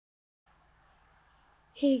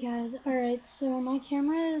Hey guys, alright, so my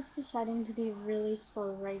camera is deciding to be really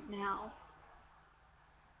slow right now.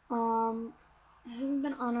 I haven't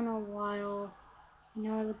been on in a while. I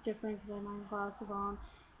know I look different because I have my glasses on.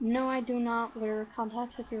 No, I do not wear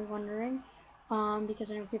contacts if you're wondering.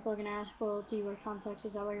 Because I know people are gonna ask, well, do you wear contacts?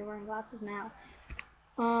 Is that why you're wearing glasses now?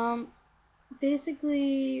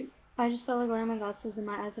 Basically, I just felt like wearing my glasses and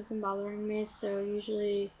my eyes have been bothering me, so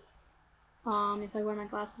usually if I wear my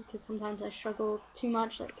glasses, because sometimes I struggle too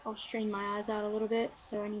much, like I'll strain my eyes out a little bit,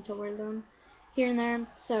 so I need to wear them here and there.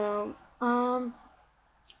 So, I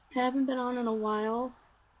haven't been on in a while,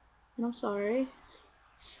 and I'm sorry.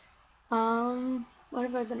 What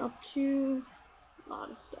have I been up to? A lot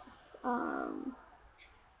of stuff.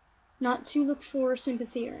 Not to look for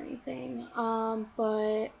sympathy or anything,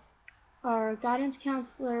 but our guidance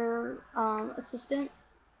counselor, assistant,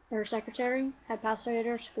 or secretary, had passed away at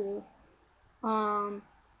our school.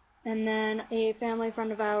 And then a family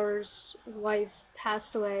friend of ours' wife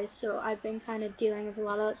passed away, so I've been kind of dealing with a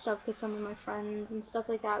lot of that stuff because some of my friends and stuff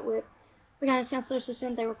like that with the guidance counselor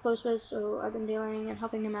assistant they were close with, so I've been dealing and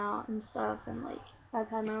helping them out and stuff, and like I've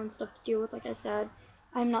had my own stuff to deal with. Like I said,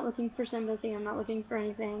 I'm not looking for sympathy, I'm not looking for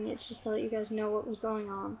anything, it's just to let you guys know what was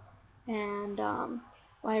going on, and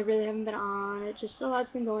why I really haven't been on. It just a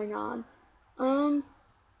lot's been going on.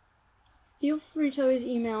 Feel free to always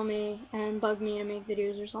email me and bug me to make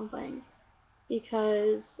videos or something,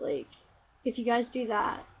 because like if you guys do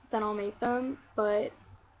that, then I'll make them. But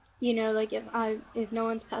you know, like if no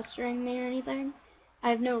one's pestering me or anything, I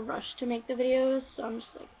have no rush to make the videos, so I'm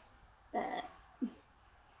just like that.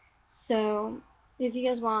 So if you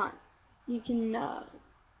guys want, you can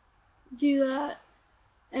do that,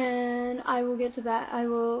 and I will get to that. I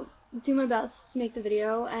will do my best to make the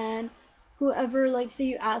video, and whoever, like, say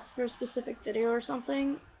you ask for a specific video or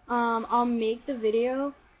something, I'll make the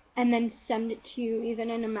video and then send it to you even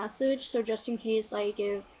in a message, so just in case, like,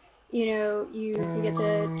 if, you know, you forget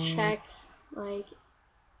to check, like,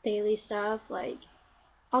 daily stuff, like,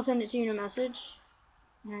 I'll send it to you in a message,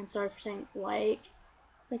 and I'm sorry for saying like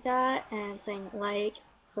that, and saying like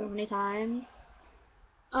so many times.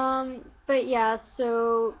 But yeah,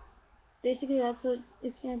 so basically that's what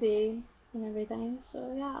it's gonna be and everything.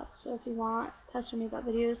 So yeah, so if you want, pester me about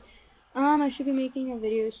videos. I should be making a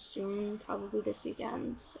video soon, probably this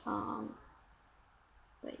weekend.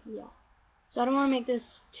 But yeah. So I don't want to make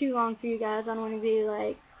this too long for you guys. I don't want to be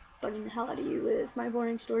like bugging the hell out of you with my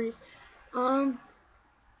boring stories. Um,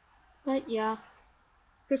 but yeah,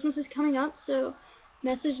 Christmas is coming up, so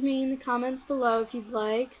message me in the comments below if you'd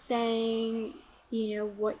like, saying, you know,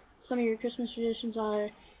 what some of your Christmas traditions are,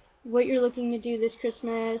 what you're looking to do this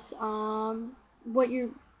Christmas, what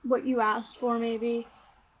you asked for maybe.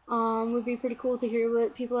 Would be pretty cool to hear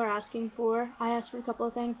what people are asking for. I asked for a couple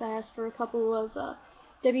of things. I asked for a couple of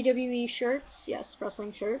WWE shirts, yes,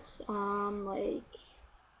 wrestling shirts, like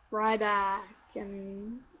Ryback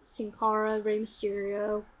and Sin Cara, Rey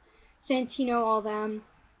Mysterio, Santino, all them.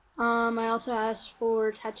 I also asked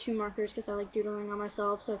for tattoo markers because I like doodling on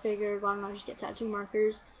myself, so I figured why don't I just get tattoo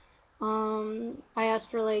markers. I asked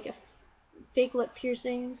for like fake lip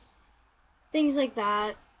piercings, things like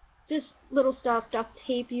that. Just little stuff, duct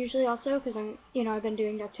tape usually also, because I've been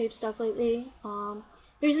doing duct tape stuff lately. The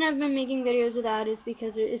reason I've been making videos of that is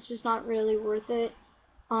because it's just not really worth it.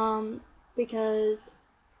 Because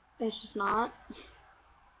it's just not.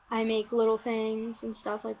 I make little things and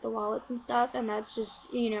stuff like the wallets and stuff, and that's just,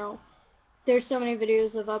 there's so many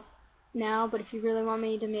videos of up now, but if you really want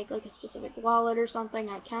me to make like a specific wallet or something,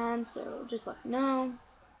 I can, so just let me know.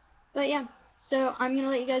 But yeah, so I'm gonna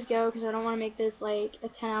let you guys go because I don't want to make this like a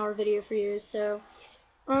 10-hour video for you. So,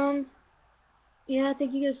 yeah,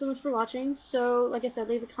 thank you guys so much for watching. So, like I said,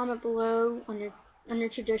 leave a comment below on your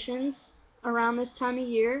traditions around this time of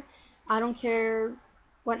year. I don't care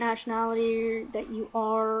what nationality that you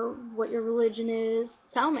are, what your religion is.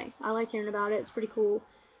 Tell me. I like hearing about it. It's pretty cool.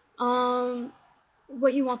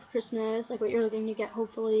 What you want for Christmas, like what you're looking to get,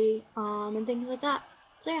 hopefully, and things like that.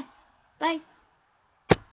 So yeah, bye.